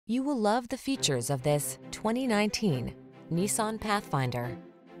You will love the features of this 2019 Nissan Pathfinder.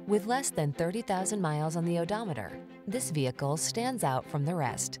 With less than 30,000 miles on the odometer, this vehicle stands out from the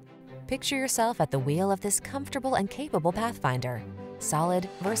rest. Picture yourself at the wheel of this comfortable and capable Pathfinder. Solid,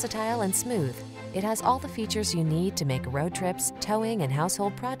 versatile, and smooth, it has all the features you need to make road trips, towing, and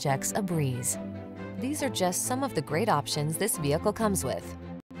household projects a breeze. These are just some of the great options this vehicle comes with: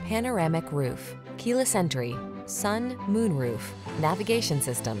 panoramic roof, keyless entry, sun, moon roof, navigation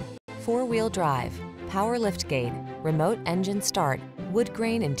system, four-wheel drive, power liftgate, remote engine start, wood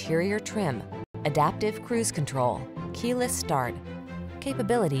grain interior trim, adaptive cruise control, keyless start.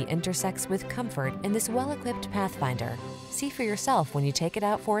 Capability intersects with comfort in this well-equipped Pathfinder. See for yourself when you take it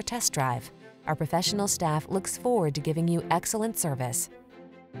out for a test drive. Our professional staff looks forward to giving you excellent service.